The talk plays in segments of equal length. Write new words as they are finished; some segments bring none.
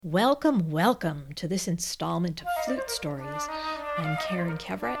Welcome to this installment of Flute Stories. I'm Karen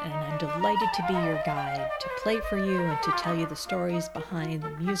Keverett, and I'm delighted to be your guide, to play for you and to tell you the stories behind the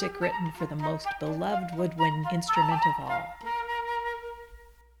music written for the most beloved woodwind instrument of all.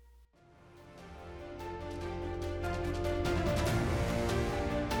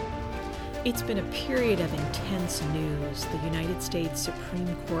 It's been a period of intense news. The United States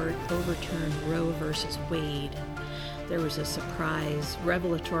Supreme Court overturned Roe v. Wade, and there was a surprise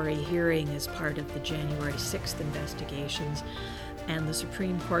revelatory hearing as part of the January 6th investigations, and the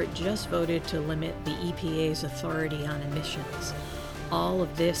Supreme Court just voted to limit the EPA's authority on emissions. All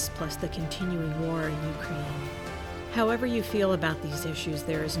of this, plus the continuing war in Ukraine. However you feel about these issues,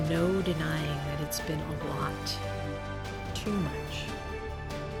 there is no denying that it's been a lot. Too much.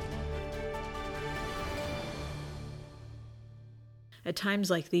 At times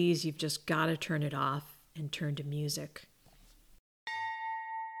like these, you've just got to turn it off and turn to music.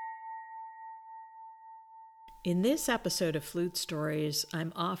 In this episode of Flute Stories,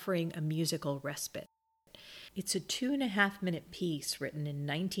 I'm offering a musical respite. It's a 2.5-minute piece written in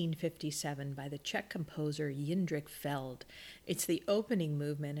 1957 by the Czech composer Jindřich Feld. It's the opening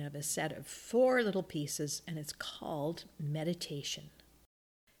movement of a set of 4 little pieces, and it's called Meditation.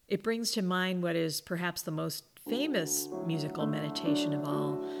 It brings to mind what is perhaps the most famous musical meditation of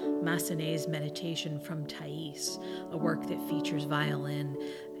all, Massenet's Meditation from Thais, a work that features violin.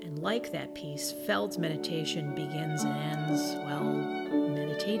 And like that piece, Feld's meditation begins and ends, well,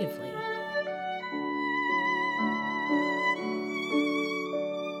 meditatively.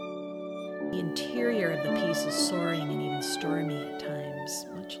 The interior of the piece is soaring and even stormy at times,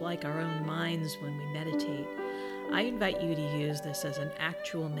 much like our own minds when we meditate. I invite you to use this as an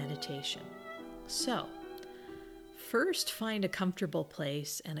actual meditation. So, first find a comfortable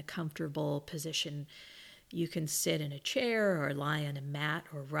place and a comfortable position. You can sit in a chair or lie on a mat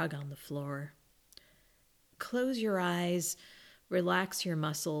or rug on the floor. Close your eyes, relax your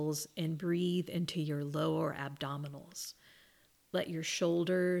muscles, and breathe into your lower abdominals. Let your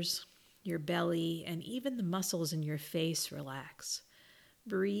shoulders, your belly, and even the muscles in your face relax.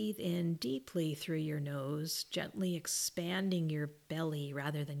 Breathe in deeply through your nose, gently expanding your belly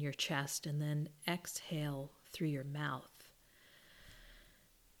rather than your chest, and then exhale through your mouth.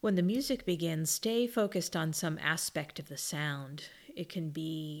 When the music begins, stay focused on some aspect of the sound. It can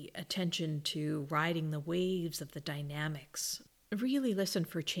be attention to riding the waves of the dynamics. Really listen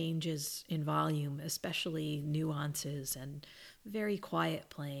for changes in volume, especially nuances and very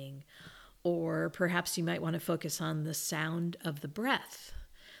quiet playing. Or perhaps you might want to focus on the sound of the breath.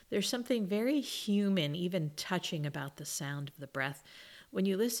 There's something very human, even touching about the sound of the breath. When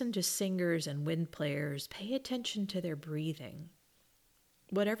you listen to singers and wind players, pay attention to their breathing.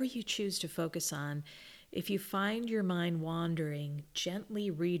 Whatever you choose to focus on, if you find your mind wandering, gently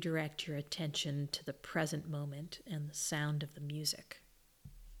redirect your attention to the present moment and the sound of the music.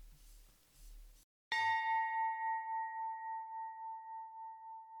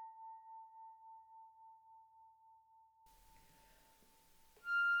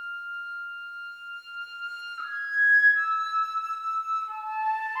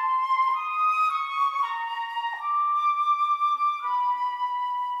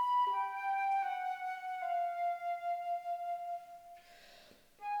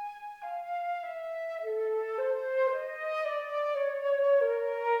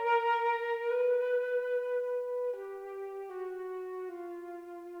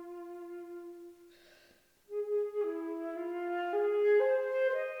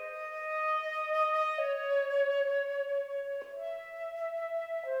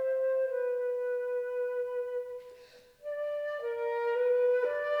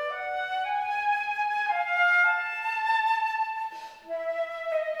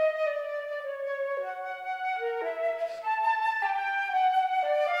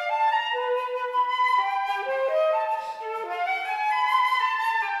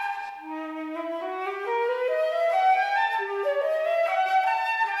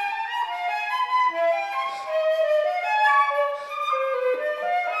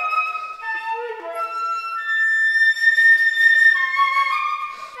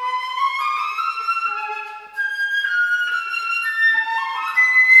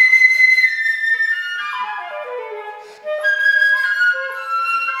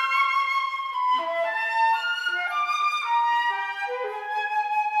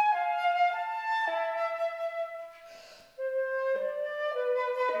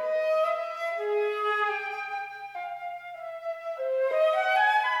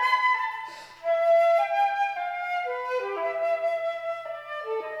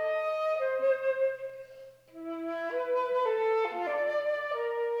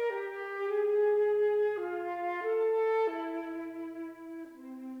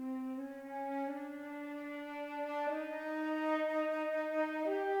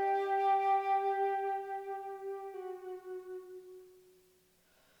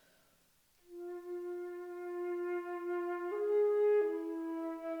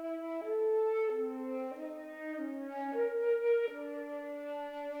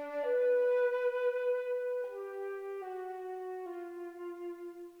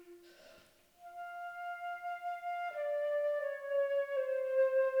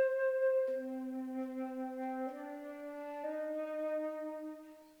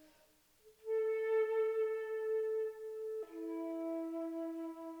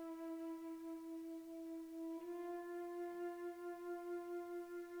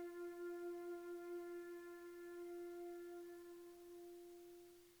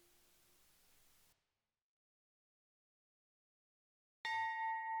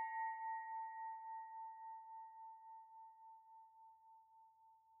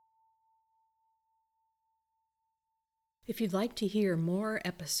 If you'd like to hear more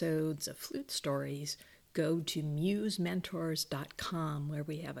episodes of Flute Stories, go to musementors.com, where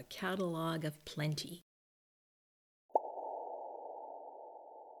we have a catalog of plenty.